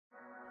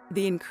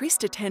The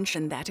increased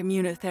attention that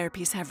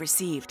immunotherapies have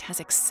received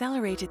has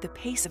accelerated the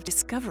pace of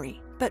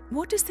discovery. But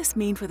what does this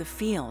mean for the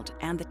field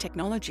and the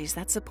technologies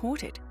that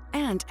support it?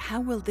 And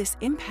how will this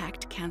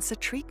impact cancer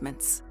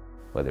treatments?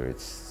 Whether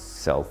it's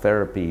cell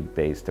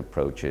therapy-based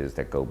approaches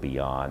that go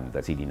beyond the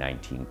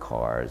CD19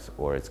 CARs,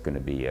 or it's going to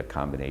be a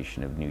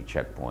combination of new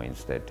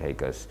checkpoints that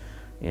take us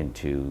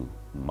into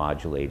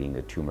modulating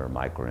the tumor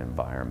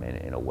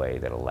microenvironment in a way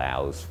that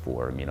allows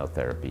for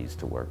immunotherapies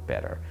to work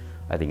better.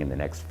 I think in the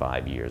next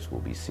 5 years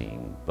we'll be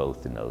seeing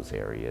both in those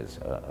areas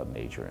a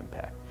major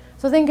impact.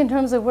 So I think in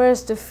terms of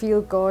where's the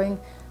field going,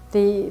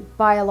 the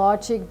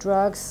biologic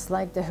drugs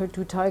like the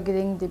HER2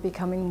 targeting, they're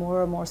becoming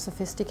more and more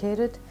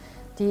sophisticated.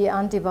 The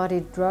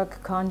antibody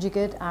drug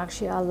conjugate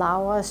actually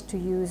allow us to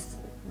use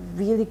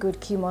really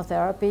good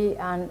chemotherapy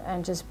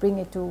and just bring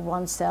it to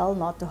one cell,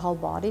 not the whole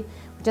body,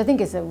 which I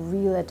think is a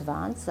real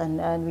advance.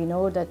 And we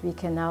know that we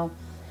can now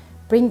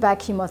bring back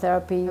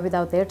chemotherapy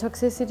without their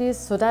toxicities.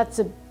 So that's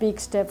a big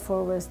step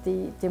forward.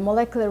 The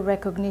molecular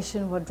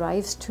recognition, what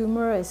drives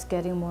tumor, is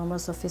getting more and more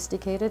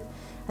sophisticated.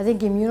 I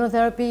think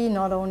immunotherapy,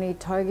 not only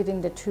targeting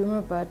the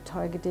tumor, but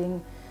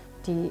targeting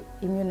the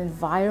immune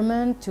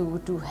environment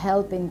to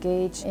help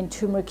engage in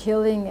tumor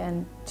killing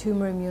and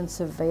tumor immune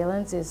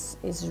surveillance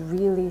is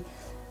really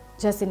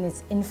just in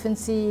its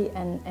infancy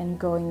and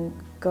going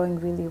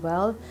really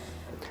well.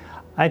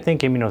 I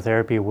think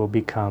immunotherapy will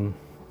become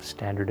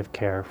standard of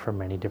care for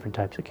many different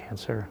types of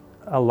cancer.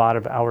 A lot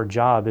of our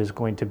job is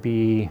going to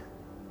be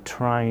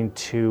trying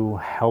to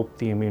help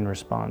the immune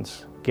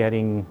response.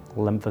 Getting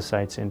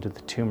lymphocytes into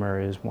the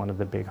tumor is one of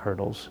the big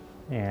hurdles,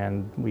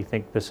 and we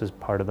think this is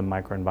part of the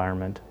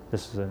microenvironment.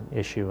 This is an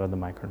issue of the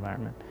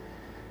microenvironment.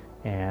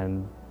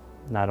 And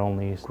not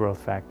only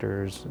growth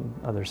factors and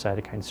other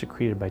cytokines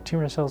secreted by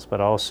tumor cells,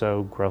 but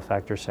also growth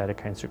factor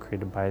cytokines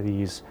secreted by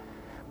these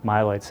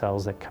myeloid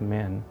cells that come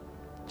in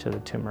to the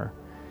tumor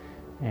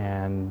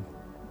and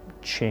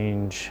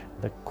change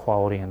the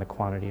quality and the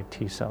quantity of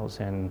T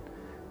cells. And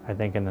I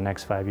think in the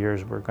next 5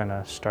 years, we're going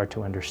to start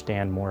to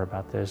understand more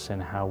about this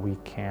and how we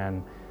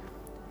can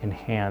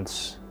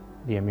enhance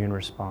the immune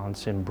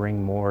response and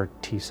bring more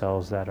T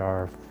cells that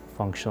are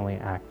functionally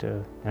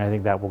active. And I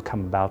think that will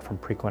come about from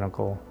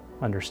preclinical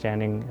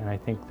understanding. And I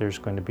think there's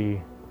going to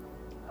be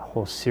a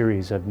whole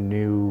series of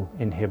new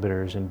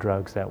inhibitors and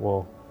drugs that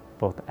will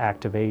both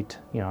activate,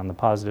 on the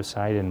positive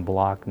side, and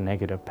block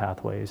negative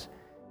pathways.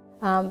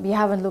 We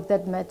haven't looked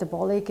at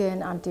metabolic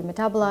and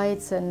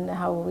anti-metabolites and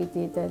how we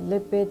did the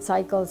lipid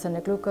cycles and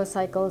the glucose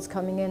cycles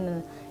coming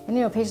in.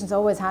 And patients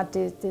always had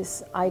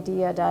this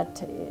idea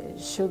that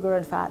sugar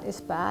and fat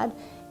is bad,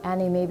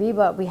 and it may be,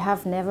 but we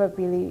have never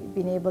really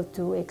been able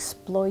to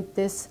exploit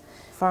this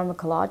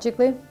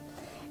pharmacologically.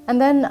 And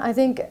then I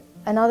think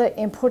another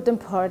important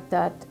part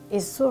that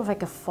is sort of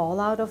like a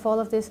fallout of all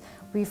of this,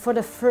 we for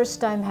the first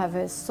time have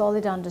a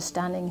solid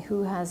understanding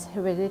who has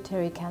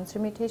hereditary cancer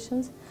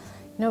mutations.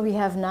 We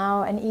have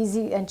now an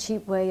easy and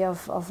cheap way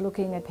of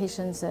looking at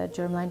patients'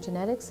 germline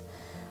genetics.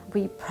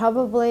 We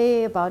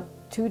probably, about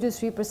 2 to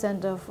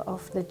 3%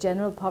 of the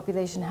general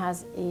population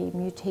has a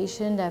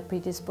mutation that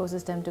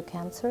predisposes them to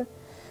cancer.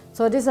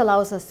 So this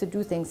allows us to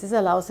do things. This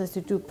allows us to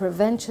do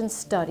prevention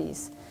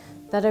studies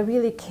that are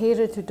really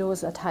catered to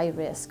those at high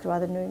risk,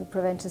 rather than doing a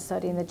prevention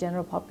study in the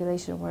general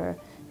population where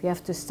we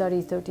have to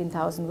study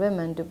 13,000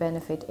 women to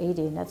benefit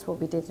 80, and that's what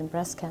we did in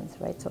breast cancer,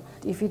 right? So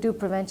if you do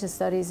prevention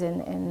studies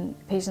in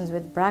patients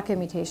with BRCA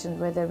mutations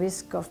where the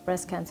risk of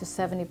breast cancer is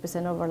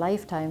 70% over a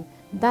lifetime,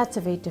 that's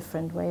a very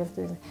different way of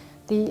doing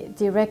it.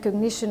 The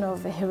recognition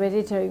of a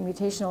hereditary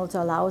mutation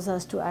also allows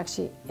us to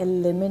actually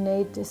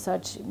eliminate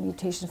such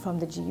mutations from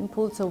the gene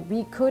pool. So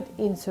we could,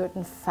 in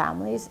certain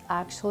families,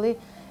 actually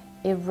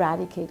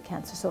eradicate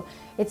cancer. So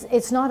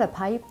it's not a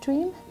pipe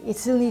dream. It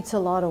still needs a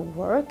lot of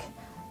work,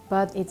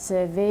 but it's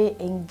a very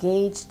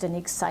engaged and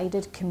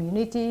excited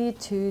community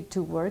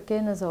to work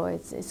in, so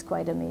it's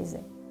quite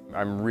amazing.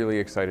 I'm really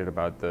excited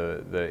about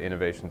the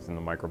innovations in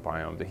the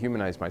microbiome, the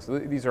humanized mice.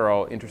 These are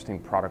all interesting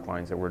product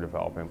lines that we're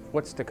developing.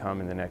 What's to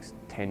come in the next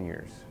 10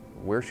 years?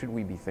 Where should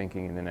we be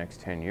thinking in the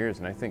next 10 years?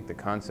 And I think the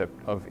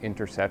concept of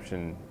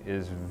interception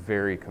is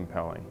very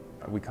compelling.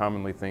 We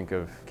commonly think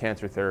of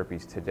cancer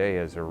therapies today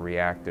as a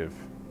reactive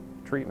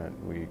treatment.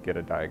 We get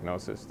a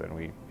diagnosis, then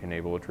we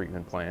enable a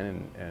treatment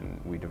plan,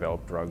 and we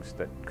develop drugs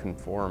that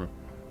conform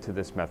to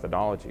this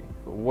methodology.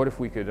 What if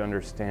we could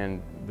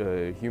understand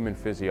the human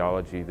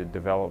physiology, the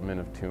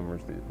development of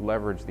tumors,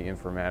 leverage the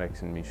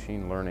informatics and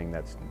machine learning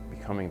that's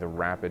becoming the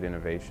rapid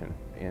innovation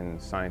in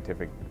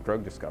scientific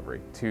drug discovery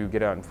to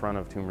get out in front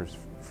of tumors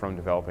from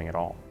developing at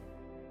all?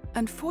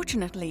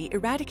 Unfortunately,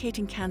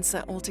 eradicating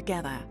cancer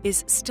altogether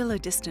is still a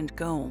distant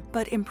goal,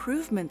 but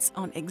improvements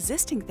on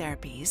existing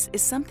therapies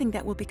is something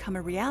that will become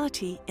a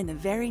reality in the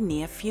very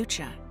near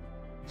future.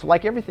 So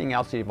like everything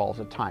else, it evolves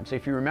with time. So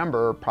if you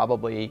remember,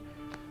 probably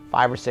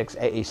 5 or 6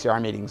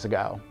 AACR meetings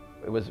ago,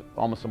 it was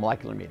almost a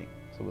molecular meeting.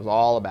 So it was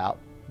all about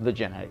the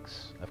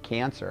genetics of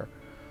cancer.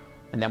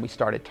 And then we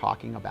started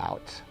talking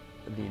about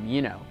the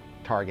immuno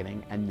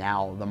targeting and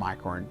now the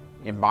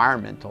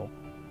microenvironmental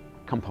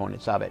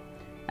components of it.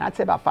 And I'd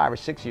say about 5 or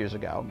 6 years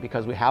ago,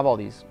 because we have all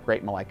these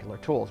great molecular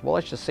tools, well,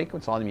 let's just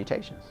sequence all the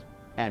mutations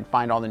and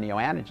find all the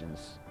neoantigens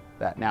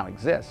that now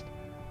exist,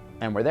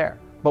 and we're there.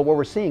 But what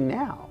we're seeing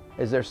now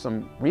is there's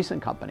some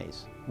recent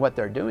companies, what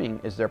they're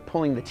doing is they're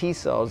pulling the T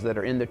cells that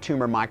are in the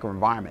tumor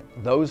microenvironment.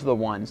 Those are the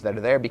ones that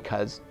are there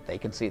because they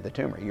can see the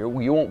tumor. You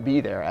won't be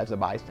there as a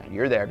bystander.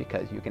 You're there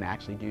because you can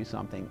actually do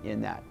something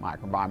in that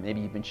microenvironment. Maybe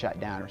you've been shut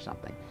down or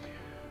something.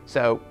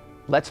 So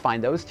let's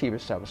find those T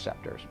cell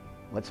receptors.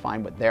 Let's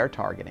find what they're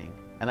targeting,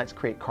 and let's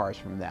create CARs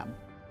from them.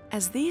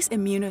 As these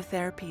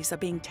immunotherapies are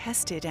being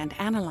tested and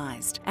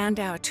analyzed, and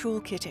our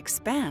toolkit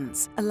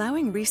expands,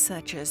 allowing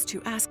researchers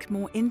to ask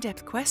more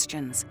in-depth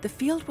questions, the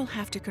field will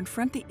have to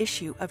confront the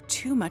issue of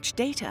too much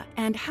data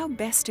and how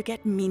best to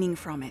get meaning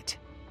from it.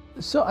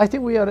 So I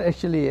think we are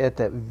actually at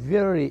a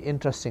very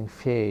interesting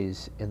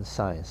phase in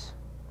science,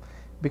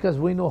 because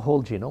we know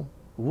whole genome.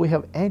 We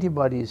have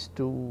antibodies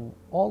to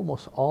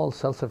almost all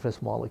cell surface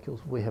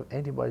molecules. We have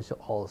antibodies to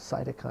all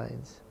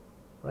cytokines,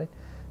 right?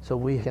 So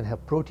we can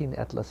have protein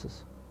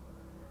atlases.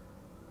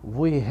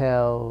 We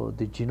have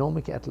the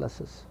genomic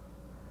atlases.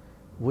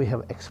 We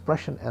have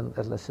expression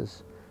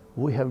atlases.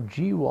 We have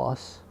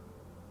GWAS.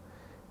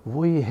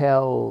 We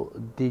have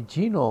the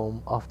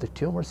genome of the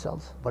tumor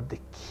cells. But the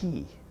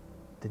key,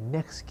 the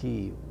next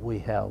key we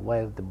have,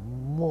 where the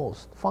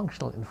most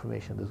functional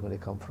information is going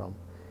to come from,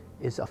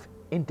 is of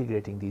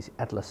integrating these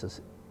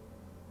atlases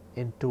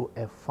into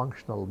a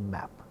functional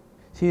map.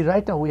 See,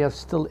 right now we are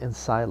still in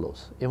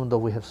silos, even though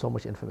we have so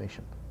much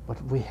information,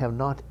 but we have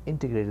not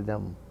integrated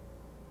them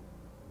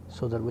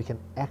so that we can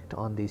act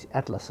on these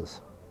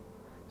atlases,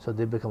 so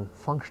they become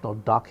functional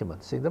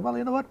documents, saying that, well,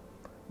 you know what,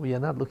 we are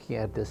not looking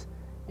at this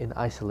in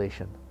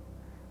isolation.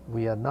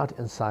 We are not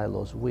in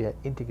silos. We are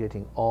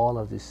integrating all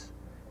of this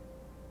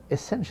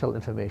essential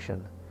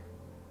information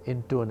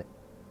into an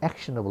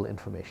actionable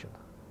information.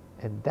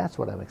 And that's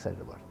what I'm excited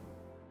about.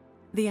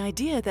 The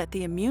idea that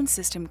the immune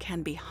system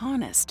can be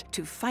harnessed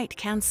to fight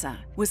cancer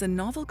was a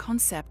novel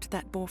concept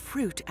that bore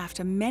fruit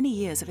after many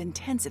years of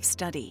intensive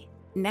study.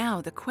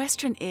 Now the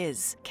question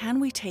is, can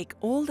we take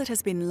all that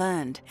has been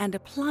learned and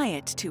apply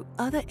it to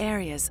other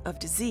areas of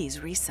disease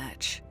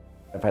research?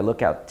 If I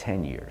look out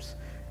 10 years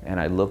and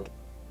I look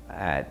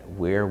at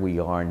where we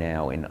are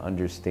now in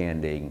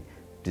understanding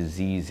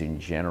disease in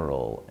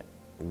general,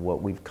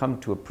 what we've come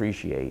to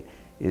appreciate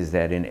is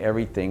that in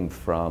everything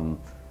from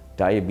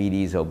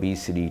diabetes,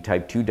 obesity,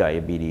 type 2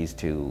 diabetes,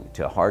 to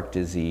heart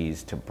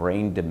disease, to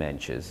brain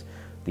dementias,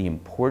 the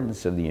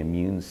importance of the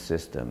immune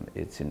system,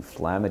 its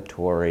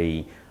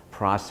inflammatory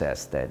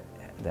process that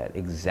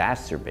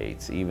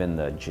exacerbates even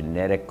the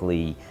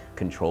genetically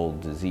controlled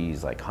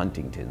disease like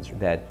Huntington's,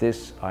 that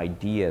this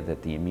idea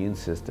that the immune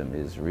system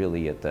is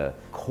really at the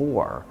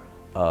core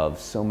of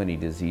so many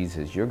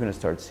diseases, you're going to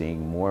start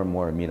seeing more and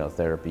more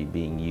immunotherapy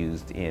being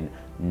used in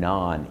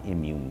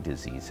non-immune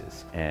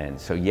diseases. And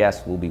so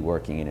yes, we'll be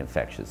working in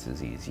infectious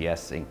disease,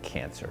 yes, in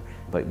cancer,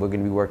 but we're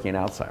going to be working in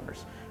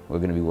Alzheimer's, we're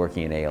going to be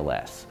working in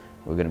ALS,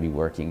 we're going to be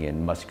working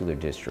in muscular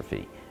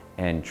dystrophy,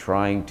 and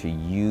trying to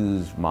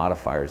use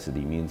modifiers of the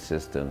immune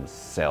system,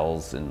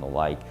 cells and the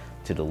like,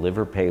 to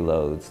deliver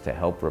payloads, to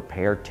help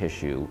repair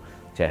tissue,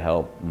 to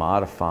help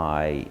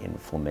modify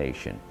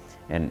inflammation.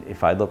 And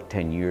if I look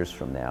 10 years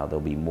from now,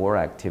 there'll be more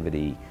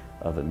activity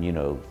of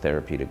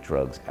immunotherapeutic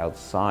drugs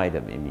outside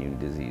of immune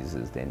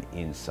diseases than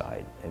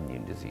inside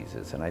immune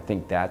diseases. And I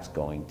think that's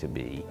going to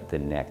be the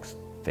next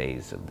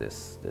phase of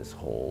this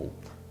whole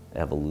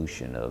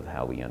evolution of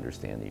how we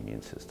understand the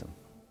immune system.